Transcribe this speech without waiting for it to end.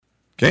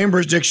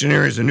Cambridge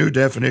Dictionary is a new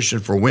definition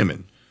for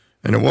women.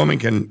 And a woman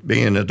can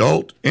be an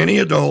adult, any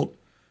adult,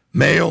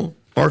 male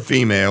or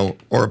female,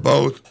 or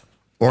both,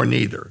 or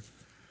neither.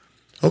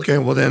 Okay,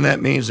 well then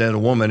that means that a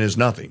woman is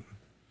nothing.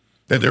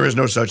 That there is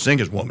no such thing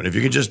as woman. If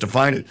you can just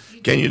define it,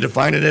 can you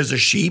define it as a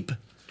sheep?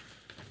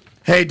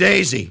 Hey,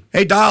 Daisy.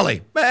 Hey,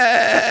 Dolly.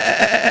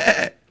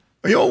 Bah!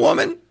 Are you a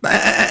woman?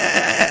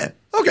 Bah!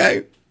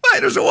 Okay,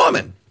 right, there's a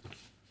woman.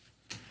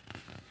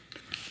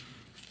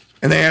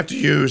 And they have to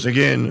use,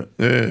 again,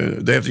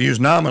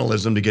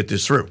 nominalism to get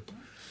this through.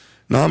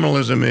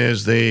 Nominalism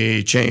is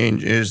the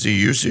change, is the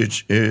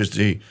usage, is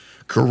the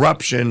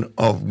corruption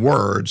of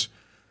words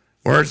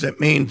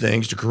that mean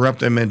things, to corrupt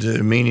them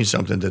into meaning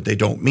something that they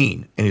don't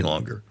mean any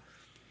longer.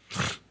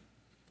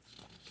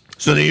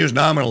 So they use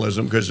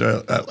nominalism because,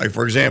 like,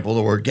 for example,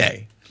 the word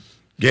gay.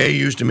 Gay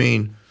used to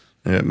mean,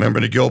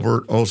 remember the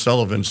Gilbert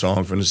O'Sullivan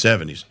song from the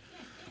 70s?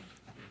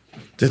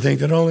 To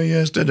think that only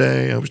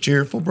yesterday I was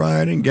cheerful,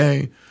 bright, and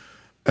gay.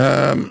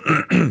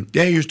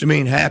 Gay used to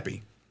mean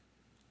happy.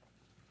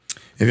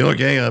 If you look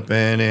gay up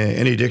in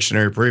any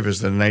dictionary previous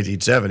to the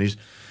 1970s,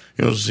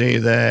 you'll see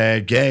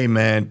that gay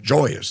meant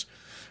joyous.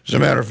 As a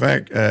matter of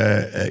fact,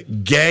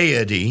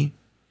 gaiety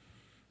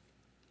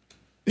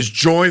is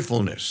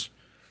joyfulness.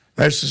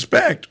 I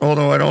suspect,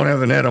 although I don't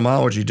have an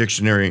etymology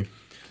dictionary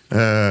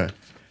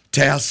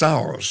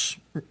thesaurus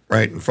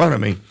right in front of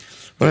me,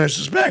 but I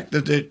suspect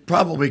that it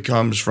probably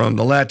comes from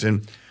the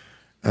Latin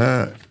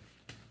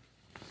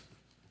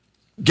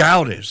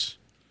gaudes.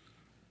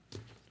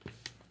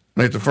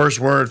 Like the first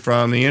word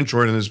from the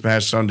introit in this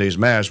past Sunday's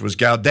Mass was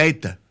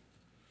gaudete.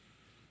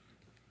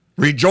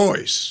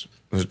 Rejoice.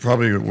 It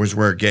probably was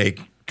where gay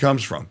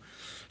comes from.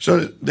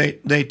 So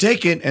they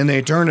take it and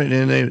they turn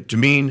it to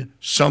mean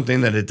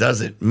something that it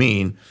doesn't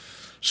mean,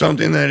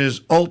 something that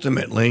is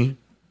ultimately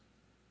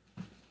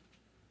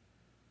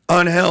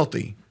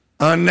unhealthy,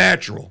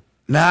 unnatural,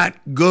 not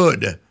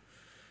good.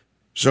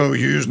 So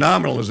you use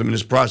nominalism in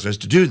this process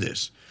to do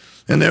this.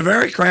 And they're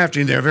very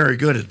crafty and they're very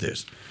good at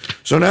this.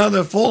 So now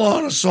the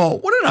full-on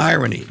assault. What an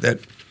irony that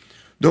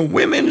the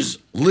women's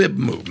lib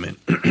movement,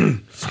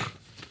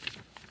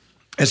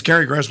 as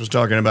Carrie Gress was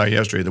talking about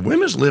yesterday, the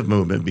women's lib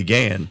movement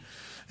began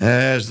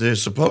as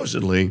was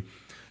supposedly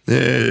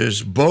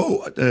to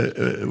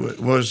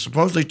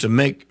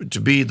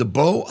be the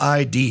beau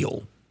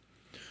ideal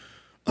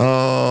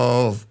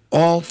of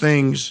all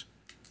things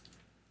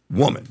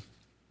woman.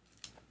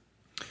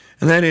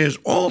 And that is,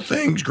 all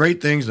things,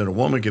 great things that a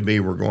woman could be,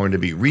 were going to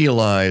be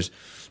realized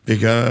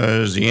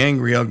because the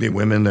angry, ugly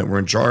women that were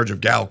in charge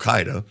of Al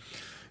Qaeda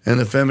and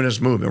the feminist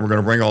movement were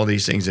going to bring all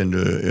these things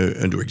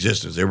into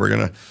existence. They were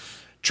going to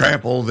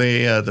trample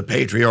the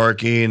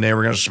patriarchy, and they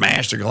were going to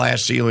smash the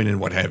glass ceiling and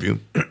what have you.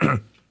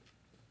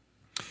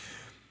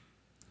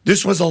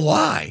 This was a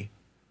lie.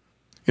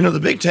 You know, the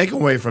big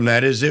takeaway from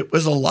that is it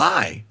was a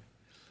lie.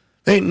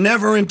 They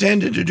never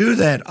intended to do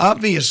that,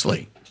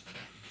 obviously.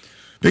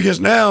 Because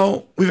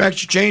now we've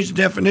actually changed the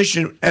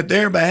definition at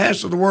their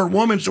behest of the word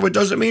woman, so it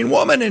doesn't mean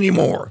woman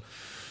anymore.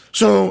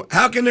 So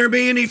how can there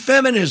be any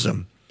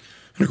feminism?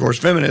 And, of course,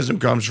 feminism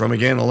comes from,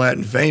 again, the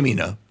Latin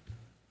femina.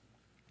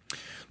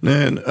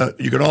 Then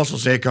you could also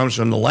say it comes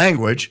from the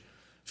language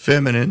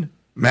feminine,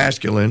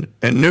 masculine,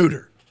 and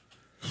neuter.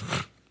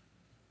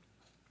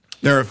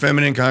 There are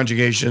feminine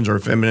conjugations or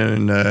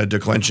feminine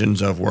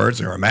declensions of words.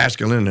 There are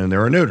masculine and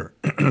there are neuter.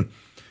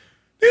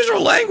 These are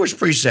language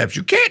precepts.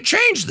 You can't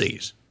change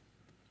these.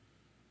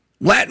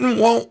 Latin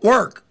won't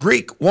work.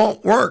 Greek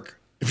won't work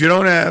if you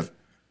don't have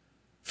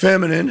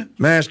feminine,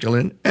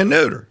 masculine, and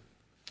neuter.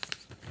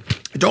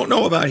 I don't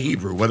know about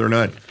Hebrew, whether or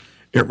not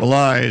it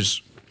relies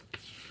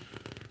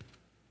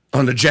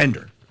on the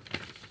gender.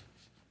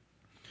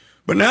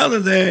 But now that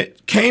the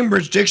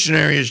Cambridge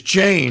Dictionary has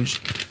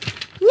changed,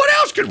 what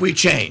else could we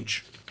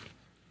change?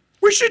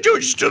 We should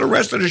just do the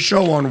rest of the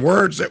show on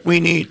words that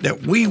we need,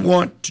 that we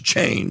want to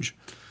change.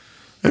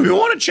 And we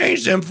want to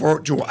change them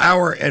to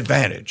our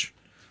advantage.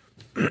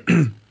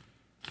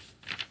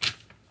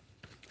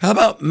 How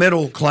about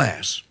middle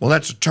class? Well,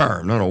 that's a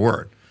term, not a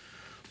word.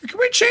 Can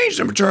we change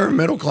the term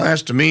middle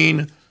class to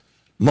mean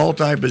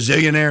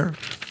multi-bazillionaire?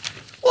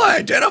 Well, I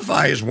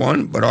identify as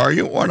one, but are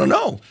you? I don't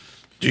know.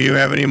 Do you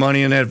have any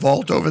money in that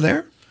vault over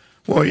there?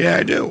 Well, yeah,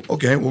 I do.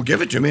 Okay, well,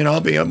 give it to me, and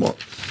I'll be a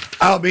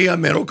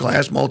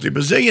middle-class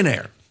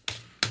multi-bazillionaire.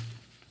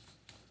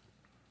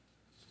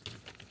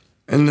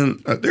 And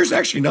then there's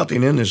actually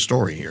nothing in this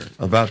story here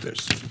about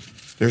this.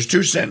 There's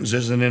two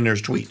sentences, and then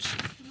there's tweets.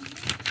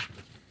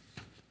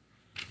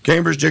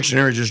 Cambridge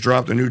Dictionary just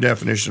dropped a new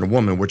definition of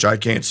woman, which I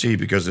can't see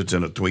because it's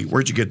in a tweet.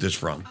 Where'd you get this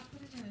from? I'll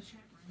put it in the chat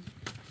room.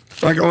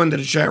 If I go into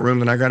the chat room,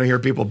 then I got to hear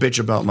people bitch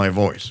about my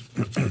voice.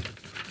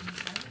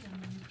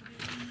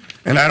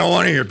 And I don't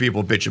want to hear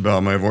people bitch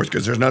about my voice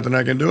because there's nothing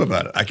I can do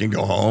about it. I can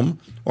go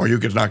home, or you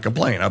could not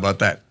complain. How about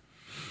that?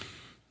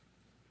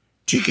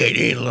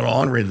 GKD, a little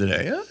ornery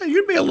today.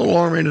 You'd be a little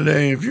ornery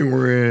today if you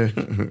were...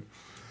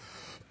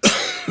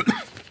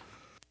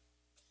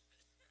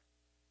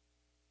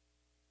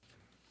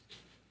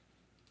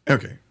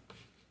 Okay.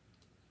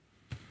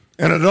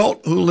 An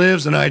adult who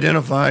lives and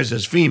identifies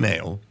as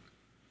female,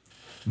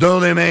 though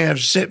they may have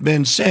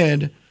been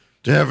said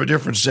to have a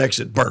different sex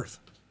at birth.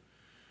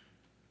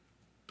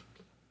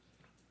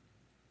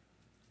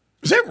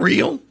 Is that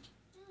real?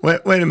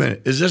 Wait a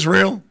minute. Is this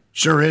real?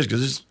 Sure is,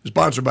 because it's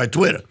sponsored by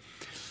Twitter.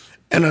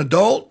 An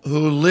adult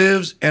who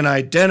lives and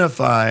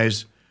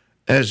identifies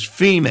as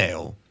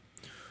female,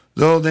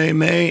 though they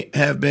may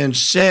have been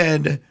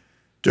said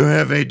to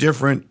have a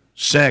different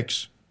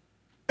sex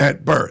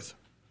at birth.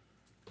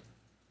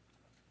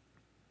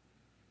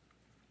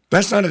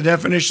 That's not a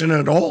definition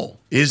at all,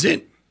 is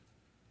it?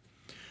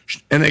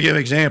 And they give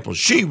examples.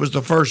 She was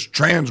the first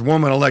trans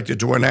woman elected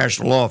to a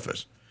national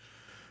office.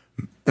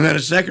 And then a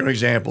second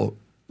example.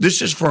 This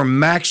is for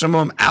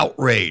maximum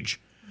outrage.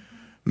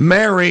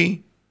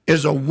 Mary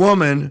is a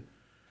woman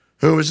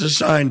who is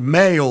assigned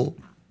male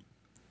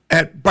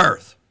at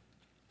birth.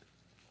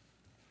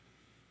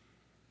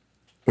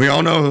 We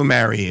all know who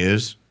Mary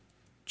is.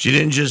 She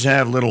didn't just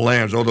have little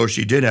lambs, although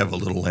she did have a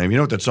little lamb. You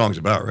know what that song's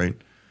about, right?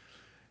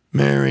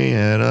 Mary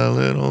had a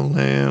little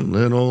lamb,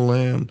 little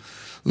lamb,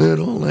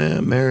 little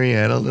lamb. Mary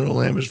had a little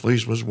lamb, his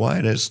fleece was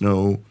white as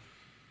snow.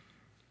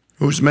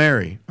 Who's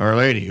Mary? Our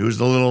Lady. Who's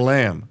the little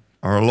lamb?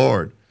 Our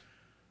Lord.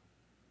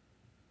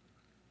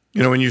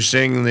 You know, when you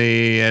sing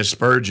the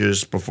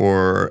Asperges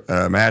before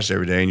Mass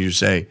every day and you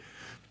say,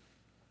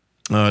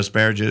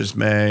 Asperges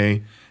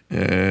me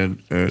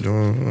et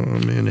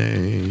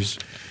domines,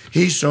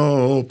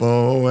 hiso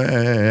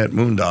poet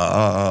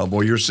munda.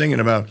 Boy, you're singing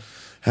about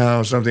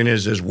how something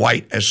is as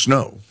white as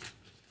snow.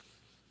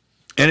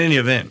 In any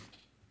event,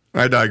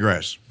 I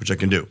digress, which I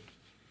can do.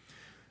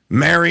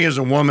 Mary is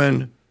a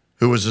woman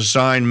who was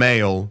assigned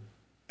male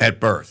at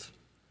birth.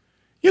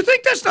 You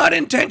think that's not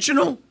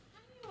intentional?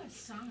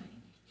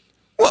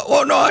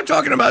 Well, no, I'm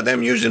talking about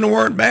them using the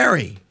word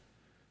Mary.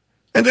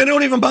 And they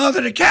don't even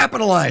bother to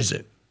capitalize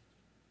it.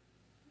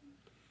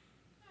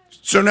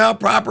 So now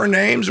proper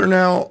names are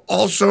now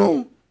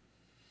also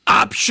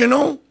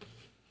optional?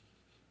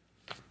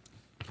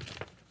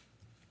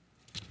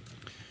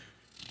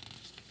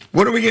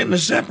 What do we get in the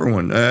separate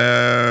one?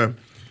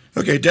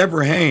 Okay,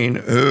 Deborah Hain,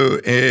 who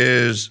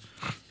is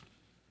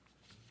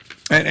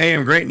at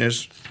AM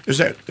Greatness. Is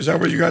that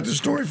where you got this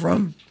story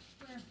from?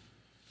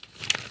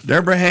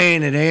 Deborah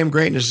Hain at AM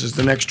Greatness is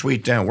the next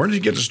tweet down. Where did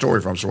you get the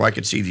story from so I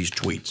could see these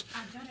tweets?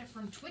 I got it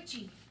from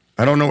Twitchy.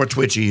 I don't know what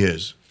Twitchy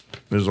is,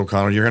 Ms.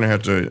 O'Connell. You're gonna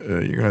have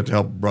to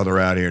help brother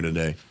out here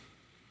today.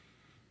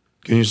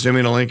 Can you send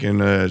me the link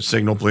in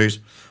Signal, please?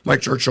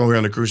 Mike Churchill here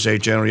on the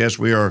Crusade Channel. Yes,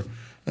 we are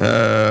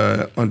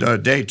on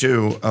day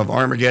 2 of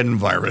Armageddon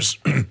virus,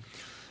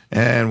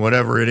 and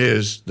whatever it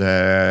is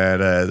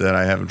that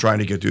I have, I'm trying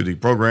to get through the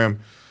program.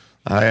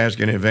 I ask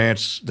in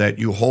advance that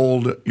you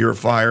hold your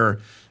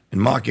fire and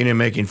mocking and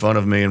making fun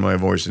of me and my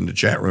voice in the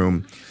chat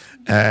room.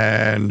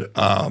 And,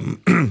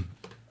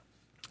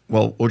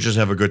 well, we'll just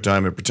have a good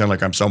time and pretend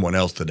like I'm someone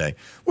else today.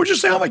 We'll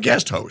just say I'm a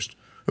guest host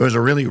who has a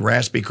really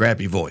raspy,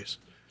 crappy voice.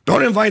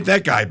 Don't invite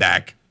that guy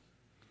back.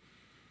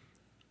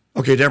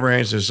 Okay, Deborah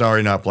Hain says,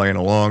 sorry, not playing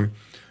along.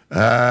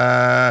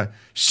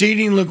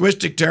 Ceding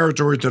linguistic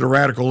territory to the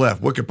radical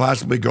left. What could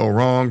possibly go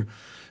wrong?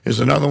 Is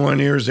another one.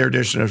 Here's their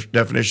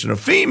definition of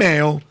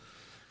female.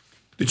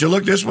 Did you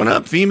look this one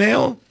up?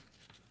 Female?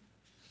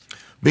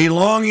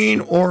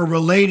 Belonging or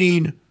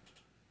relating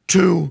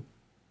to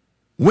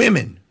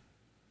women.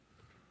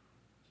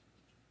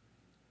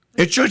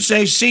 It should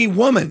say see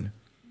woman.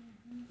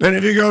 Then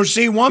if you go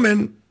see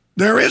woman,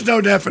 there is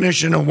no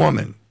definition of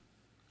woman.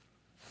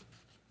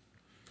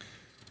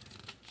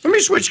 Let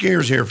me switch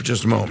gears here for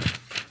just a moment.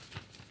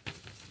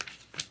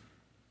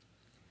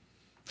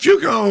 If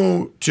you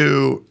go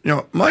to,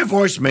 my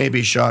voice may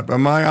be shot, but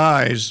my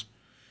eyes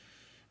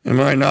and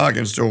my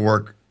noggin still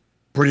work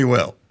pretty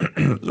well.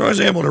 So I was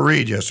able to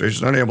read yesterday,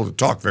 just not able to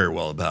talk very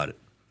well about it.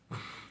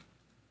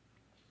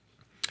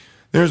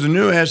 There's a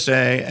new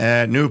essay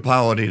at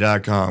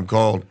newpolity.com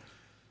called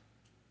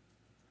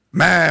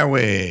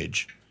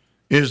Marriage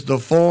is the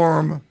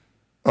Form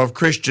of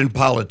Christian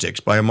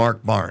Politics by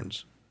Mark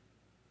Barnes.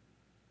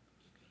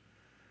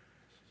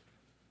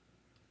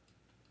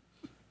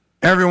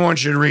 Everyone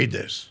should read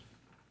this.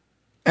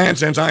 And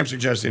since I'm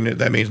suggesting it,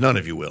 that means none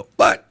of you will.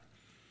 But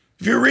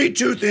if you read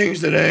 2 things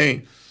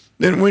today,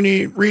 then when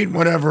you read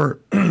whatever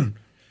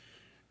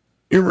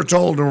you were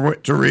told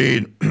to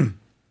read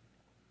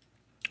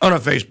on a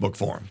Facebook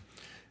forum.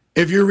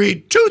 If you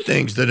read 2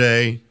 things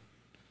today,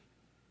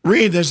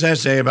 read this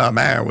essay about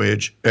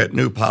marriage at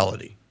New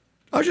Polity.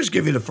 I'll just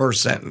give you the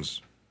first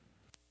sentence.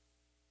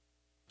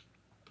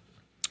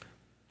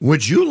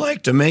 Would you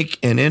like to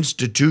make an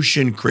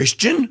institution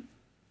Christian?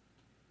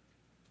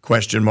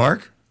 Question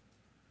mark.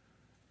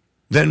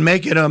 Then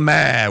make it a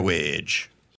marriage.